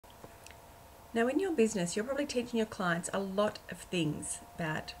Now, in your business, you're probably teaching your clients a lot of things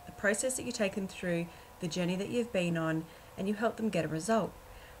about the process that you take them through, the journey that you've been on, and you help them get a result.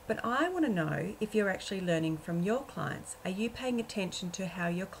 But I want to know if you're actually learning from your clients. Are you paying attention to how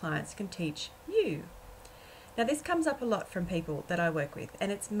your clients can teach you? Now, this comes up a lot from people that I work with, and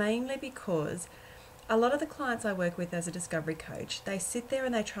it's mainly because a lot of the clients I work with as a discovery coach, they sit there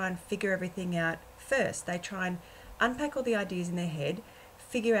and they try and figure everything out first. They try and unpack all the ideas in their head,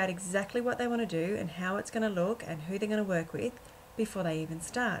 figure out exactly what they want to do and how it's going to look and who they're going to work with before they even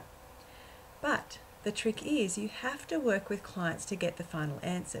start. But the trick is you have to work with clients to get the final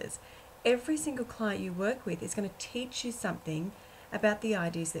answers. Every single client you work with is going to teach you something about the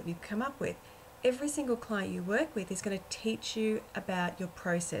ideas that we've come up with. Every single client you work with is going to teach you about your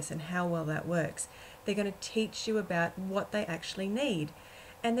process and how well that works. They're going to teach you about what they actually need.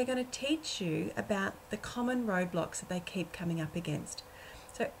 And they're going to teach you about the common roadblocks that they keep coming up against.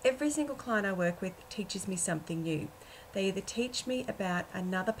 So every single client I work with teaches me something new. They either teach me about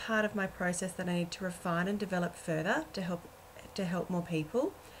another part of my process that I need to refine and develop further to help more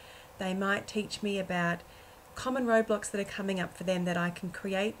people. They might teach me about common roadblocks that are coming up for them that I can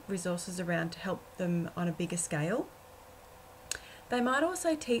create resources around to help them on a bigger scale. They might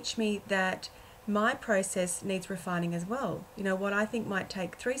also teach me that my process needs refining as well. You know, what I think might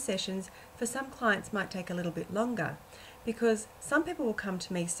take 3 sessions, for some clients might take a little bit longer, because some people will come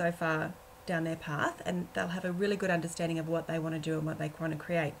to me so far down their path and they'll have a really good understanding of what they want to do and what they want to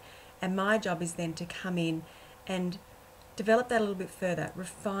create. And my job is then to come in and develop that a little bit further,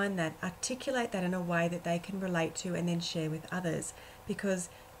 refine that, articulate that in a way that they can relate to and then share with others. Because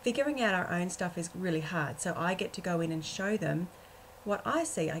figuring out our own stuff is really hard. So I get to go in and show them what I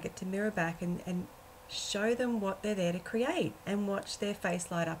see. I get to mirror back and show them what they're there to create and watch their face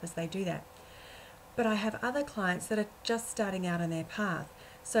light up as they do that. But I have other clients that are just starting out on their path.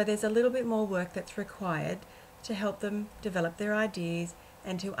 So there's a little bit more work that's required to help them develop their ideas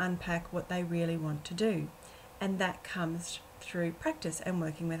and to unpack what they really want to do. And that comes through practice and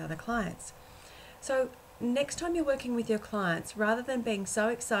working with other clients. So next time you're working with your clients, rather than being so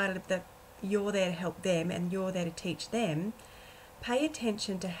excited that you're there to help them and you're there to teach them, pay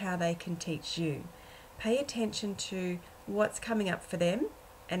attention to how they can teach you. Pay attention to what's coming up for them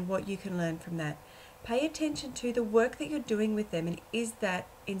and what you can learn from that. Pay attention to the work that you're doing with them, and is that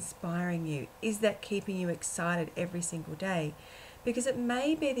inspiring you? Is that keeping you excited every single day? Because it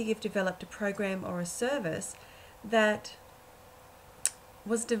may be that you've developed a program or a service that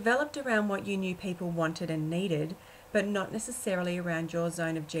was developed around what you knew people wanted and needed, but not necessarily around your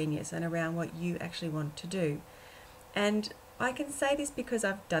zone of genius and around what you actually want to do. And I can say this because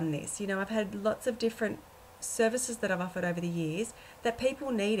I've done this. You know, I've had lots of different services that I've offered over the years that people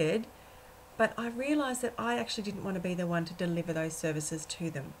needed, but I realised that I actually didn't want to be the one to deliver those services to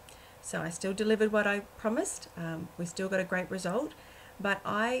them. So I still delivered what I promised. We still got a great result, but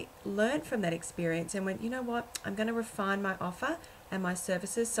I learned from that experience and went, you know what, I'm going to refine my offer and my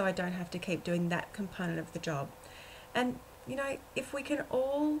services so I don't have to keep doing that component of the job. And, you know, if we can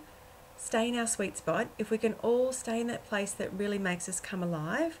all stay in our sweet spot, if we can all stay in that place that really makes us come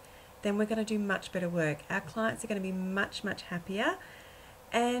alive, then we're going to do much better work. Our clients are going to be much, much happier,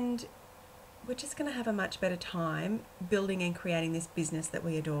 and we're just going to have a much better time building and creating this business that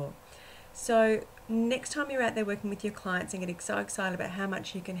we adore. So next time you're out there working with your clients and getting so excited about how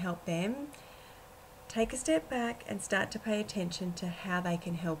much you can help them, take a step back and start to pay attention to how they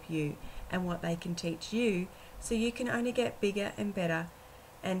can help you and what they can teach you, so you can only get bigger and better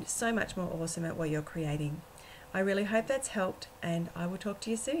and so much more awesome at what you're creating. I really hope that's helped, and I will talk to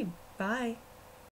you soon. Bye.